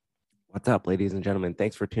What's up, ladies and gentlemen?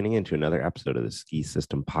 Thanks for tuning in to another episode of the Ski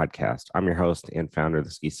System Podcast. I'm your host and founder of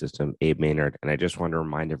the Ski System, Abe Maynard, and I just want to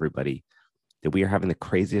remind everybody that we are having the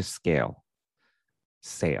craziest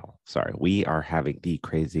sale. We are having the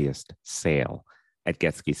craziest sale at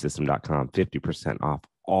getskisystem.com, 50% off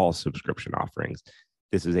all subscription offerings.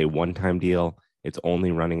 This is a one-time deal. It's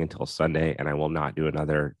only running until Sunday, and I will not do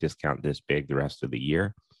another discount this big the rest of the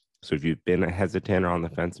year. So if you've been hesitant or on the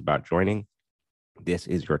fence about joining, this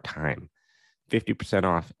is your time. 50%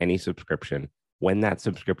 off any subscription. When that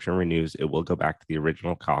subscription renews, it will go back to the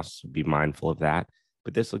original cost. So be mindful of that.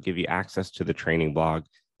 But this will give you access to the training blog.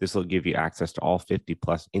 This will give you access to all 50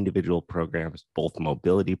 plus individual programs, both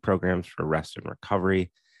mobility programs for rest and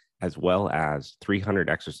recovery, as well as 300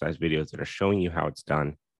 exercise videos that are showing you how it's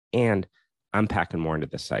done. And I'm packing more into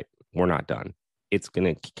the site. We're not done. It's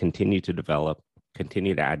going to continue to develop,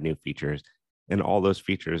 continue to add new features. And all those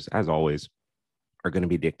features, as always, are going to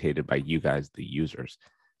be dictated by you guys, the users.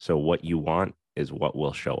 So what you want is what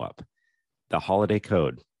will show up. The holiday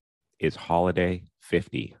code is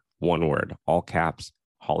holiday50, one word, all caps,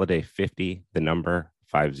 holiday50, the number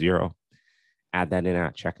 50. Add that in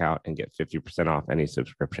at checkout and get 50% off any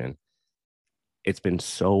subscription. It's been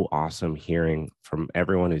so awesome hearing from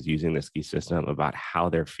everyone who's using the ski system about how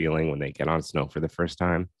they're feeling when they get on snow for the first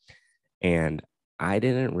time. And I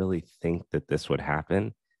didn't really think that this would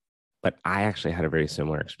happen, but I actually had a very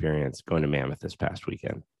similar experience going to Mammoth this past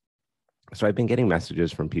weekend. So I've been getting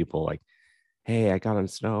messages from people like, hey, I got on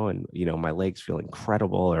snow and, my legs feel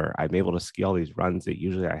incredible, or I'm able to ski all these runs that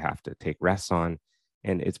usually I have to take rests on.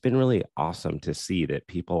 And it's been really awesome to see that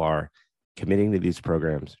people are committing to these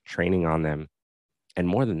programs, training on them. And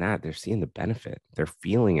more than that, they're seeing the benefit. They're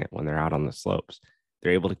feeling it when they're out on the slopes.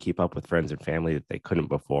 They're able to keep up with friends and family that they couldn't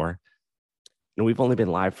before. And we've only been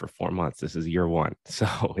live for 4 months. This is year one, so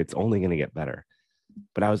it's only going to get better.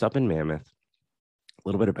 But I was up in Mammoth, a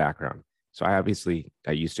little bit of background. So I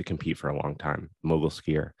used to compete for a long time, mogul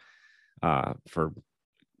skier, for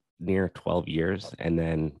near 12 years. And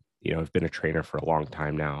then, I've been a trainer for a long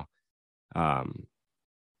time now.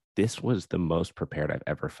 This was the most prepared I've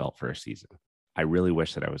ever felt for a season. I really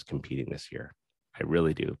wish that I was competing this year. I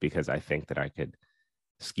really do, because I think that I could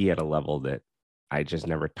ski at a level that I just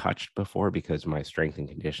never touched before, because my strength and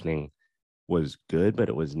conditioning was good, but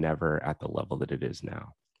it was never at the level that it is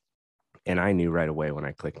now. And I knew right away when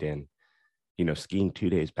I clicked in, skiing 2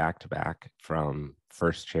 days back to back from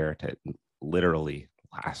first chair to literally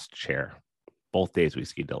last chair. Both days we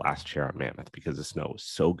skied the last chair on Mammoth because the snow was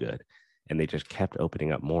so good and they just kept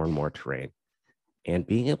opening up more and more terrain. And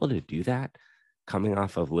being able to do that coming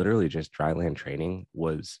off of literally just dry land training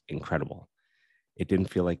was incredible. It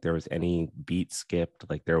didn't feel like there was any beat skipped,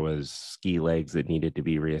 like there was ski legs that needed to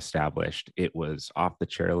be reestablished. It was off the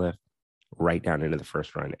chairlift, right down into the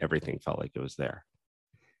first run. Everything felt like it was there.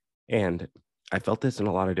 And I felt this in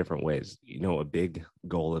a lot of different ways. A big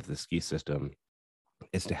goal of the ski system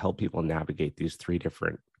is to help people navigate these three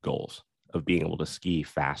different goals of being able to ski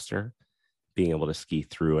faster, being able to ski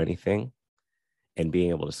through anything, and being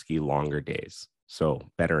able to ski longer days. So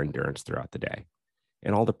better endurance throughout the day.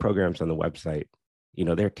 And all the programs on the website,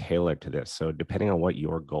 they're tailored to this. So depending on what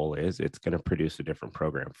your goal is, it's going to produce a different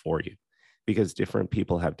program for you, because different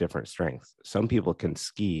people have different strengths. Some people can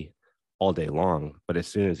ski all day long, but as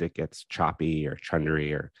soon as it gets choppy or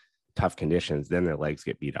chundery or tough conditions, then their legs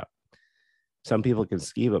get beat up. Some people can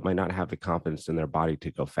ski, but might not have the confidence in their body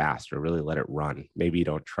to go fast or really let it run. Maybe you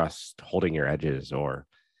don't trust holding your edges or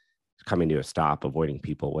coming to a stop, avoiding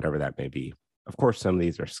people, whatever that may be. Of course, some of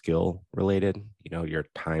these are skill related, your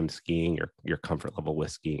time skiing, your comfort level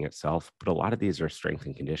with skiing itself. But a lot of these are strength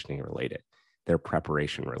and conditioning related. They're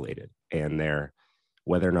preparation related, and they're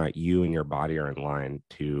whether or not you and your body are in line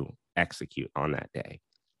to execute on that day.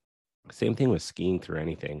 Same thing with skiing through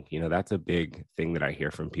anything. That's a big thing that I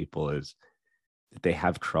hear from people is that they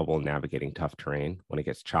have trouble navigating tough terrain when it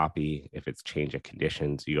gets choppy. If it's change of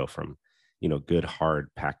conditions, you go from, good, hard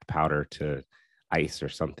packed powder to ice or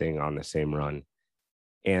something on the same run.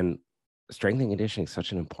 And strength and conditioning is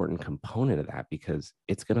such an important component of that, because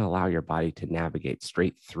it's going to allow your body to navigate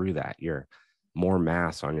straight through that. You're more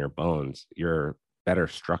mass on your bones. You're better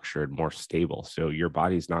structured, more stable. So your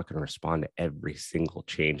body's not going to respond to every single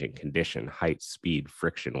change in condition, height, speed,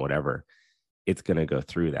 friction, whatever. It's going to go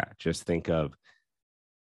through that. Just think of,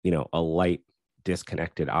 a light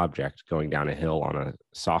disconnected object going down a hill on a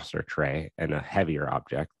saucer tray and a heavier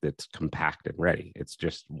object that's compact and ready. It's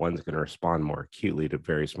just one's going to respond more acutely to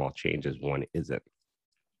very small changes, one isn't.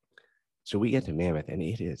 So we get to Mammoth and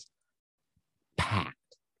it is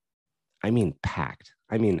packed. I mean, packed.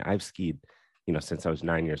 I've skied, since I was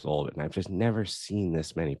 9 years old. And I've just never seen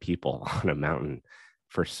this many people on a mountain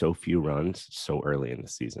for so few runs so early in the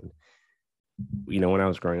season. When I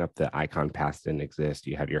was growing up, the Icon Pass didn't exist.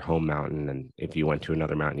 You had your home mountain. And if you went to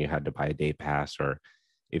another mountain, you had to buy a day pass, or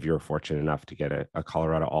if you were fortunate enough to get a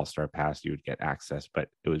Colorado All-Star pass, you would get access, but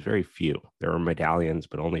it was very few. There were medallions,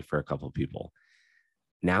 but only for a couple of people.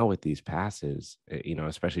 Now with these passes,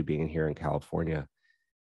 especially being here in California,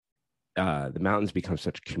 the mountains become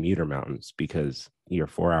such commuter mountains because you're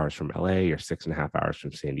 4 hours from LA, you're 6.5 hours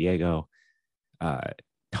from San Diego.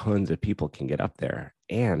 Tons of people can get up there.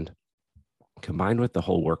 And combined with the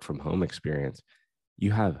whole work from home experience,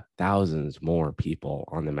 you have thousands more people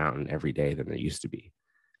on the mountain every day than there used to be,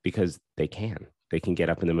 because they can get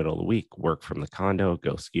up in the middle of the week, work from the condo,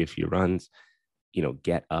 go ski a few runs,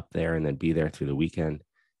 get up there and then be there through the weekend.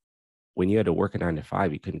 When you had to work a 9 to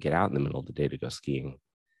 5, you couldn't get out in the middle of the day to go skiing.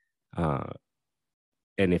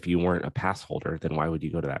 And if you weren't a pass holder, then why would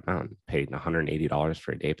you go to that mountain? Paid $180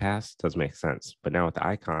 for a day pass? Doesn't make sense. But now with the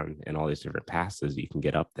Icon and all these different passes, you can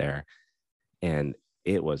get up there. And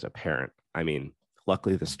it was apparent. I mean,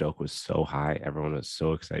 luckily the stoke was so high. Everyone was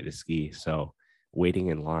so excited to ski. So waiting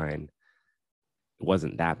in line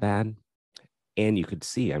wasn't that bad. And you could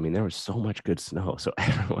see, I mean, there was so much good snow. So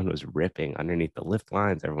everyone was ripping underneath the lift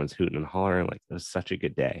lines. Everyone's hooting and hollering. Like, it was such a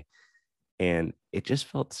good day. And it just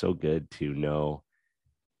felt so good to know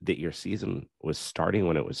that your season was starting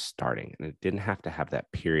when it was starting. And it didn't have to have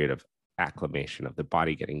that period of acclimation of the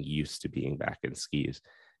body getting used to being back in skis,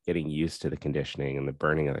 getting used to the conditioning and the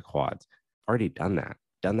burning of the quads. Already done that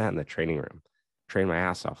in the training room, trained my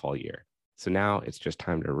ass off all year. So now it's just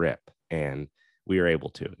time to rip. And we were able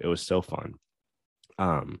to. It was so fun.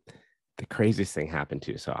 The craziest thing happened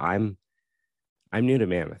too. So I'm new to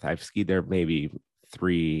Mammoth. I've skied there maybe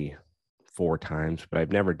 3-4 times, but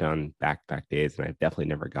I've never done back-to-back days, and I've definitely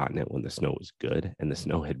never gotten it when the snow was good and the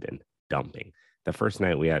snow had been dumping. The first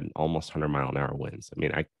night we had almost 100-mile-an-hour winds. I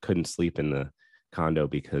mean, I couldn't sleep in the condo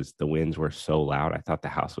because the winds were so loud. I thought the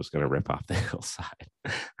house was going to rip off the hillside.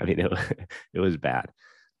 I mean, it was bad.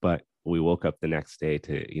 But we woke up the next day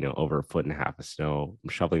to, over 1.5 feet of snow. I'm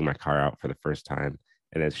shoveling my car out for the first time.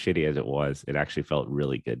 And as shitty as it was, it actually felt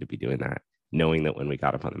really good to be doing that, knowing that when we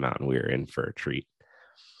got up on the mountain, we were in for a treat.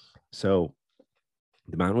 So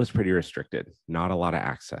the mountain was pretty restricted, not a lot of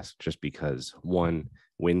access, just because, one,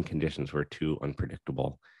 wind conditions were too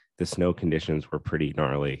unpredictable. The snow conditions were pretty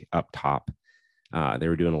gnarly up top. They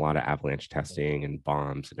were doing a lot of avalanche testing and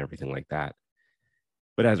bombs and everything like that.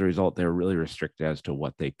 But as a result, they were really restricted as to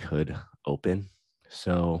what they could open.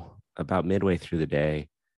 So about midway through the day,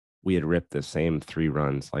 we had ripped the same 3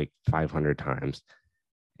 runs like 500 times.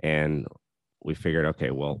 And we figured,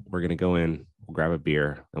 okay, well, we're going to go in, we'll grab a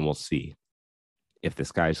beer, and we'll see. If the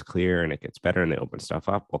sky's clear and it gets better and they open stuff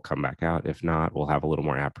up, we'll come back out. If not, we'll have a little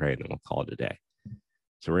more après and then we'll call it a day.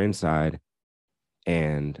 So we're inside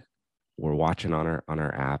and we're watching on our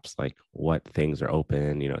apps, like what things are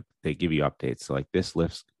open. They give you updates. So like this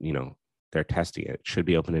lift's, they're testing it. It should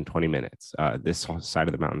be open in 20 minutes. This side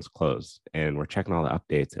of the mountain's closed. And we're checking all the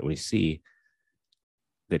updates and we see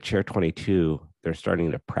that Chair 22, they're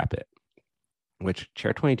starting to prep it, which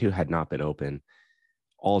Chair 22 had not been open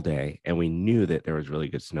all day. And we knew that there was really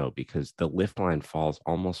good snow because the lift line falls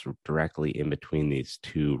almost directly in between these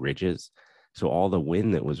 2 ridges. So all the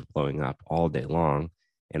wind that was blowing up all day long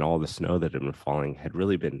and all the snow that had been falling had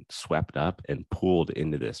really been swept up and pooled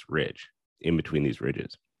into this ridge in between these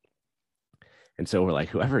ridges. And so we're like,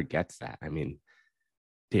 whoever gets that, I mean,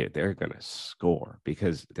 dude, they're going to score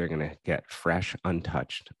because they're going to get fresh,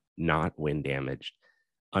 untouched, not wind damaged,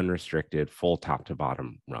 unrestricted, full top to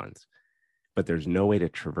bottom runs. But there's no way to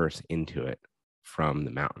traverse into it from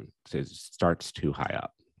the mountain. So it starts too high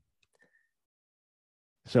up.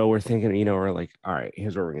 So we're thinking, we're like, all right,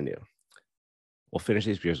 here's what we're going to do. We'll finish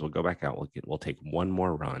these beers. We'll go back out. We'll take one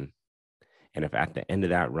more run. And if at the end of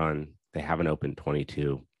that run, they haven't opened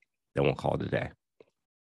 22, then we'll call it a day.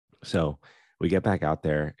 So we get back out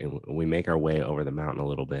there and we make our way over the mountain a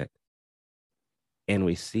little bit. And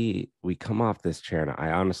we come off this chair, and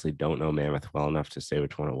I honestly don't know Mammoth well enough to say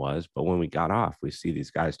which one it was. But when we got off, we see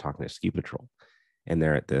these guys talking to ski patrol, and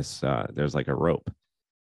they're at this, there's like a rope.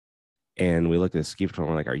 And we look at the ski patrol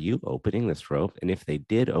and we're like, are you opening this rope? And if they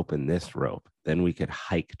did open this rope, then we could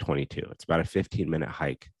hike 22. It's about a 15-minute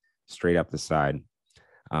hike straight up the side.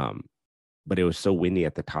 But it was so windy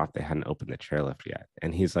at the top, they hadn't opened the chairlift yet.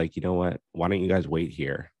 And he's like, you know what? Why don't you guys wait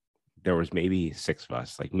here? There was maybe 6 of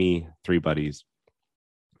us, like me, 3 buddies,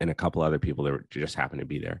 and a couple other people that just happened to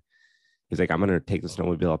be there. He's like, I'm going to take the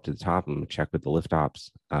snowmobile up to the top. I'm going to check with the lift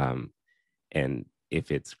ops. And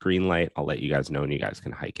if it's green light, I'll let you guys know and you guys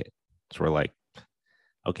can hike it. So we're like,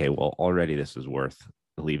 okay, well, already this is worth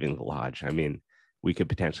leaving the lodge. I mean, we could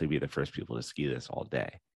potentially be the first people to ski this all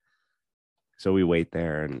day. So we wait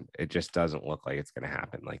there and it just doesn't look like it's going to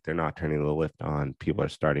happen. Like they're not turning the lift on. People are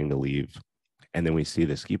starting to leave. And then we see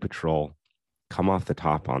the ski patrol come off the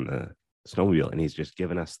top on the snowmobile and he's just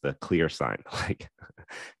giving us the clear sign, like,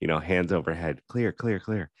 hands overhead, clear, clear,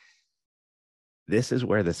 clear. This is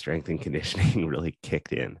where the strength and conditioning really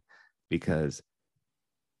kicked in because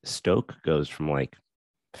Stoke goes from like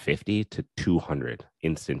 50 to 200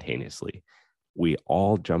 instantaneously. We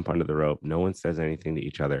all jump under the rope. No one says anything to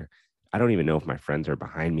each other. I don't even know if my friends are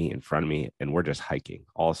behind me, in front of me, and we're just hiking.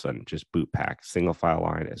 All of a sudden, just boot pack, single file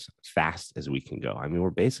line as fast as we can go. I mean, we're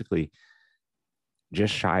basically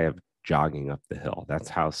just shy of jogging up the hill. That's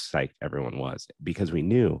how psyched everyone was because we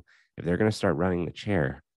knew if they're going to start running the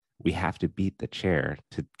chair, we have to beat the chair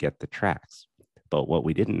to get the tracks. But what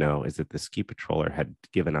we didn't know is that the ski patroller had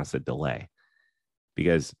given us a delay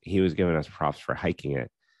because he was giving us props for hiking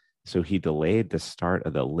it. So he delayed the start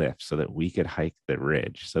of the lift so that we could hike the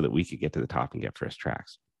ridge so that we could get to the top and get first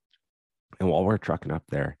tracks. And while we're trucking up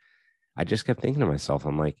there, I just kept thinking to myself,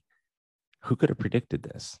 I'm like, who could have predicted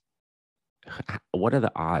this? What are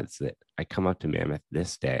the odds that I come up to Mammoth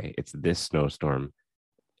this day? It's this snowstorm.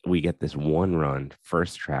 We get this one run,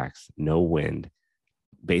 first tracks, no wind,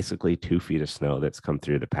 basically 2 feet of snow that's come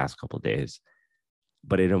through the past couple of days.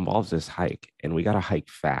 But it involves this hike, and we got to hike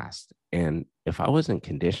fast. And if I wasn't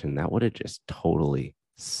conditioned, that would have just totally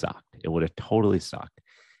sucked. It would have totally sucked.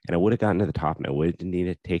 And I would have gotten to the top, and I would have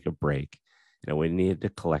needed to take a break, and I would have needed to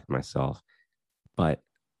collect myself. But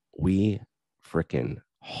we freaking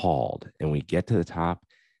hauled, and we get to the top,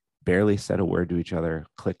 barely said a word to each other,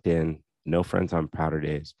 clicked in, no friends on powder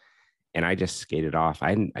days. And I just skated off.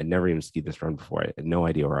 I'd never even skied this run before. I had no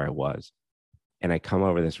idea where I was. And I come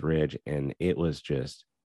over this ridge and it was just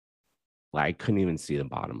like I couldn't even see the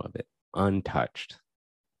bottom of it, untouched.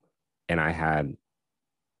 And I had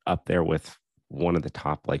up there with one of the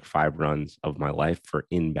top like 5 runs of my life for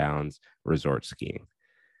inbounds resort skiing.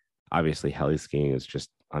 Obviously, heli skiing is just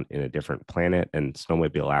in a different planet, and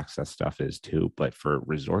snowmobile access stuff is too. But for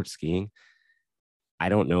resort skiing, I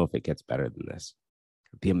don't know if it gets better than this.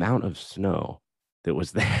 The amount of snow that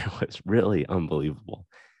was there was really unbelievable.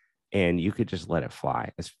 And you could just let it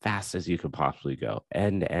fly as fast as you could possibly go,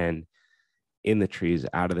 end to end, in the trees,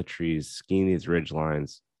 out of the trees, skiing these ridge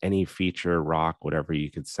lines, any feature, rock, whatever you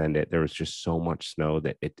could send it. There was just so much snow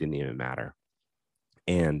that it didn't even matter.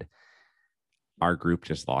 And our group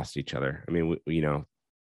just lost each other. I mean,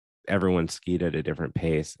 everyone skied at a different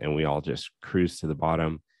pace and we all just cruised to the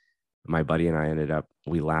bottom. My buddy and I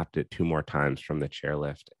we lapped it 2 more times from the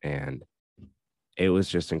chairlift, and it was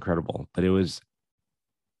just incredible. But it was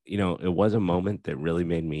a moment that really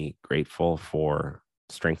made me grateful for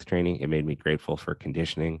strength training. It made me grateful for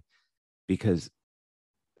conditioning because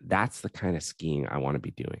that's the kind of skiing I want to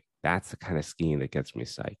be doing. That's the kind of skiing that gets me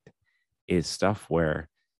psyched, is stuff where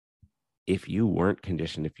if you weren't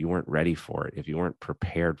conditioned, if you weren't ready for it, if you weren't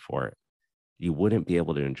prepared for it, you wouldn't be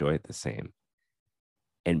able to enjoy it the same.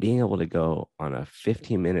 And being able to go on a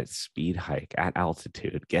 15-minute speed hike at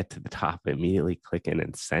altitude, get to the top, immediately click in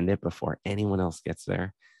and send it before anyone else gets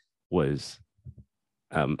there was,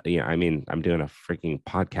 I'm doing a freaking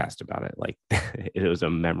podcast about it. Like it was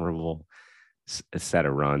a memorable set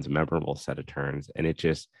of runs, a memorable set of turns. And it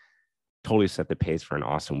just totally set the pace for an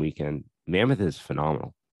awesome weekend. Mammoth is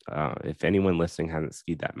phenomenal. If anyone listening hasn't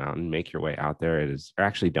skied that mountain, make your way out there. It is, or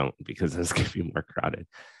actually don't, because it's going to be more crowded.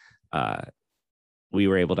 We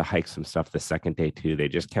were able to hike some stuff the second day too. They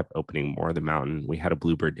just kept opening more of the mountain. We had a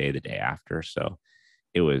bluebird day the day after. So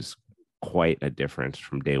it was quite a difference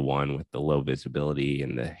from day one with the low visibility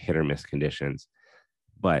and the hit or miss conditions.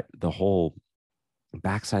 But the whole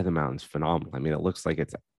backside of the mountain's phenomenal. I mean, it looks like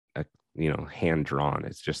it's hand drawn.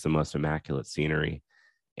 It's just the most immaculate scenery.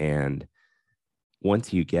 And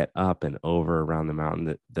once you get up and over around the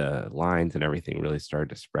mountain, the lines and everything really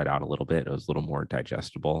started to spread out a little bit. It was a little more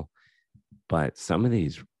digestible. But some of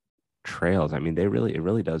these trails, I mean, it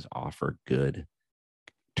really does offer good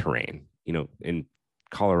terrain. In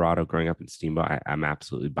Colorado, growing up in Steamboat, I'm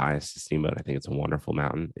absolutely biased to Steamboat. I think it's a wonderful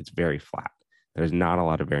mountain. It's very flat. There's not a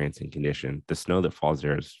lot of variance in condition. The snow that falls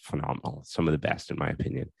there is phenomenal. Some of the best, in my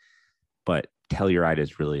opinion. But Telluride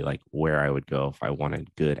is really like where I would go if I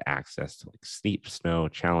wanted good access to like steep snow,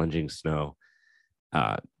 challenging snow,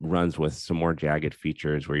 runs with some more jagged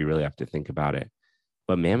features where you really have to think about it.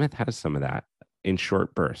 But Mammoth has some of that in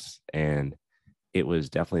short bursts, and it was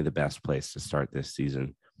definitely the best place to start this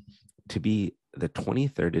season. To be the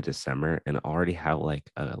 23rd of December and already have like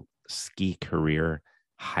a ski career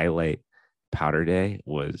highlight powder day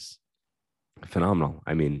was phenomenal.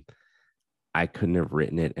 I mean, I couldn't have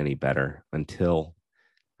written it any better until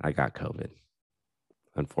I got COVID.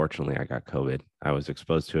 Unfortunately, I got COVID. I was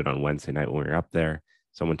exposed to it on Wednesday night when we were up there.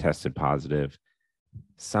 Someone tested positive.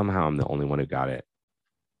 Somehow I'm the only one who got it.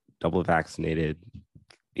 Double vaccinated.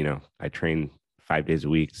 I train 5 days a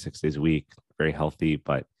week, 6 days a week, very healthy,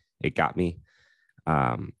 but it got me.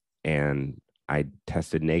 And I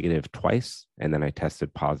tested negative twice, and then I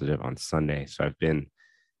tested positive on Sunday. So I've been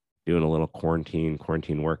doing a little quarantine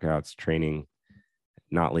workouts, training,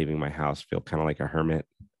 not leaving my house, feel kind of like a hermit.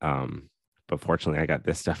 But fortunately, I got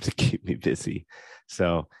this stuff to keep me busy.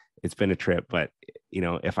 So it's been a trip. But,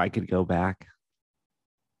 if I could go back,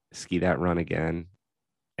 ski that run again,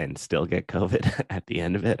 and still get COVID at the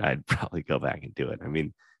end of it, I'd probably go back and do it. I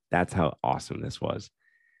mean, that's how awesome this was.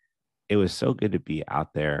 It was so good to be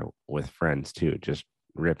out there with friends too, just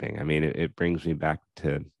ripping. I mean, it brings me back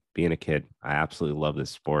to being a kid. I absolutely love this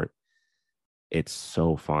sport. It's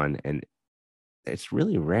so fun. And it's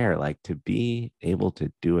really rare, like, to be able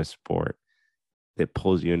to do a sport that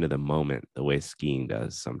pulls you into the moment the way skiing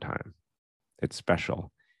does sometimes. It's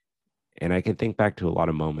special. And I can think back to a lot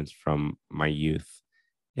of moments from my youth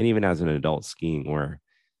and even as an adult skiing where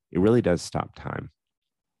it really does stop time.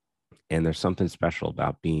 And there's something special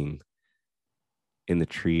about being in the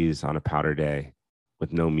trees on a powder day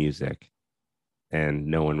with no music and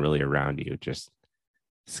no one really around you, just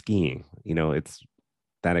skiing. It's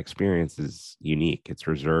that experience is unique. It's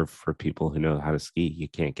reserved for people who know how to ski. You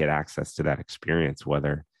can't get access to that experience,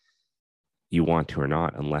 whether you want to or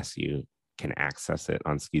not, unless you can access it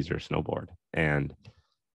on skis or snowboard. And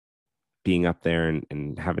being up there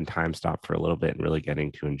and having time stop for a little bit and really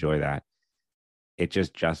getting to enjoy that, it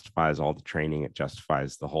just justifies all the training. It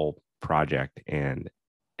justifies the whole project. And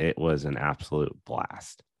it was an absolute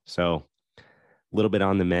blast. So a little bit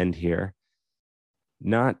on the mend here.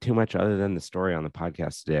 Not too much other than the story on the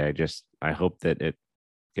podcast today. I hope that it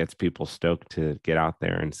gets people stoked to get out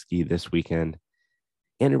there and ski this weekend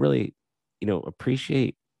and to really,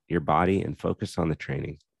 appreciate your body and focus on the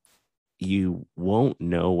training. You won't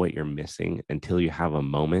know what you're missing until you have a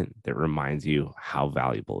moment that reminds you how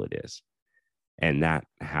valuable it is. And that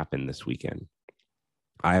happened this weekend.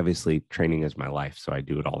 I obviously, training is my life, so I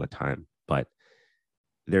do it all the time, but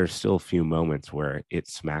there's still a few moments where it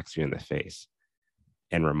smacks you in the face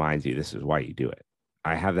and reminds you this is why you do it.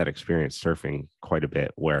 I have that experience surfing quite a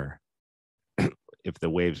bit where if the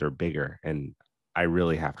waves are bigger and I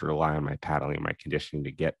really have to rely on my paddling and my conditioning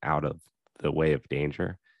to get out of the way of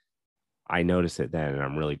danger, I notice it then and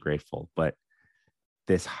I'm really grateful. But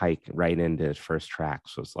this hike right into his first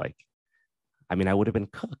tracks was like, I mean, I would have been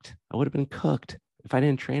cooked. If I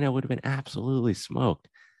didn't train, I would have been absolutely smoked.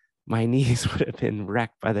 My knees would have been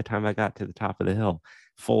wrecked by the time I got to the top of the hill,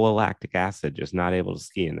 full of lactic acid, just not able to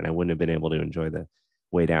ski. And then I wouldn't have been able to enjoy the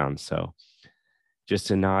way down. So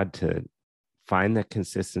just a nod to find that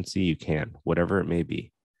consistency you can, whatever it may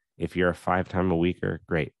be. If you're a 5 time a weeker,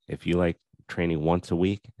 great. If you like training once a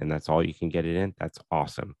week and that's all you can get it in, that's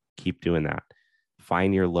awesome. Keep doing that.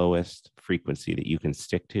 Find your lowest frequency that you can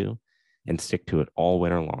stick to and stick to it all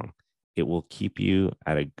winter long. It will keep you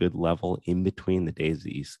at a good level in between the days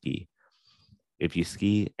that you ski. If you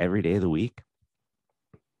ski every day of the week,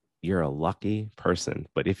 you're a lucky person.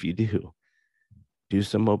 But if you do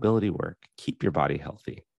some mobility work, keep your body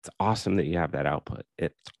healthy. It's awesome that you have that output.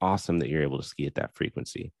 It's awesome that you're able to ski at that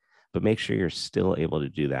frequency, but make sure you're still able to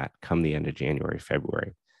do that come the end of January,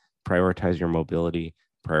 February. Prioritize your mobility,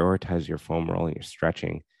 prioritize your foam rolling, your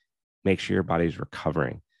stretching. Make sure your body's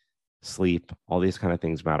recovering. Sleep, all these kind of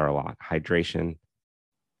things matter a lot. Hydration,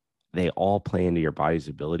 they all play into your body's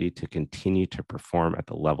ability to continue to perform at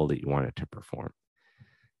the level that you want it to perform.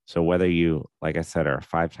 So whether you, like I said, are a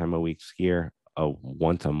 5 time a week skier, a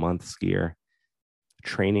once a month skier,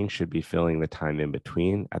 training should be filling the time in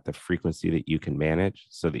between at the frequency that you can manage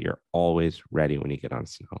so that you're always ready when you get on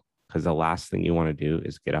snow. Because the last thing you want to do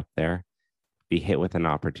is get up there, be hit with an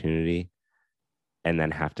opportunity, and then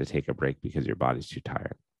have to take a break because your body's too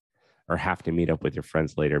tired, or have to meet up with your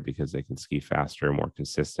friends later because they can ski faster, more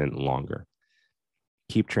consistent, and longer.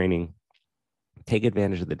 Keep training. Take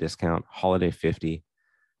advantage of the discount, Holiday 50.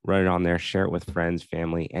 Run it on there, share it with friends,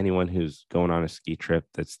 family, anyone who's going on a ski trip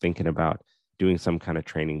that's thinking about doing some kind of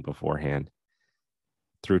training beforehand.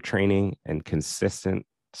 Through training and consistent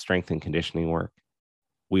strength and conditioning work,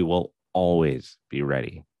 we will always be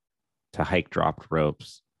ready to hike dropped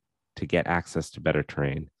ropes, to get access to better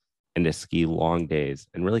terrain, and to ski long days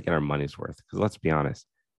and really get our money's worth. Because let's be honest,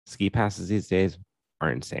 ski passes these days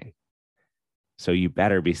are insane. So you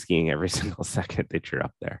better be skiing every single second that you're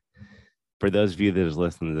up there. For those of you that have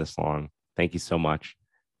listened to this long, thank you so much.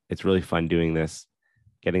 It's really fun doing this,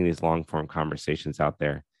 getting these long form conversations out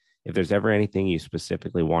there. If there's ever anything you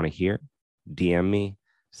specifically want to hear, DM me,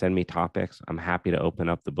 send me topics. I'm happy to open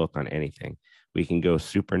up the book on anything. We can go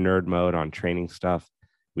super nerd mode on training stuff.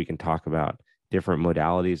 We can talk about different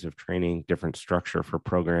modalities of training, different structure for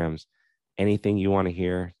programs. Anything you want to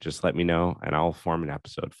hear, just let me know and I'll form an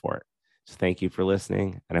episode for it. So thank you for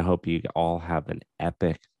listening. And I hope you all have an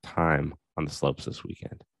epic time on the slopes this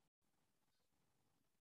weekend.